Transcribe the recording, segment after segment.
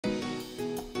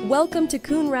Welcome to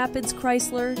Coon Rapids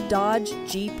Chrysler, Dodge,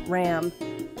 Jeep, Ram.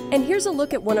 And here's a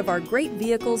look at one of our great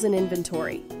vehicles in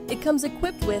inventory. It comes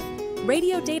equipped with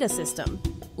radio data system,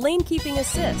 lane keeping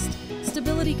assist,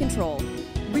 stability control,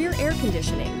 rear air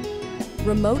conditioning,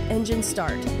 remote engine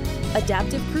start,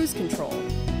 adaptive cruise control.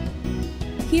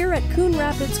 Here at Coon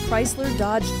Rapids Chrysler,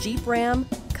 Dodge, Jeep, Ram,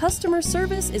 customer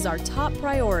service is our top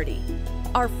priority.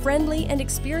 Our friendly and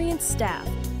experienced staff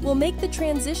will make the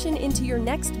transition into your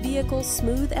next vehicle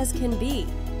smooth as can be.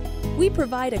 We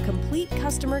provide a complete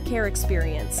customer care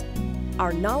experience.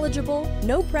 Our knowledgeable,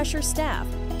 no-pressure staff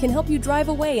can help you drive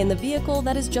away in the vehicle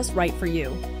that is just right for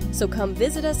you. So come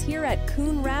visit us here at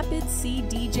Coon Rapids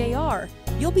CDJR.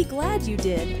 You'll be glad you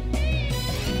did.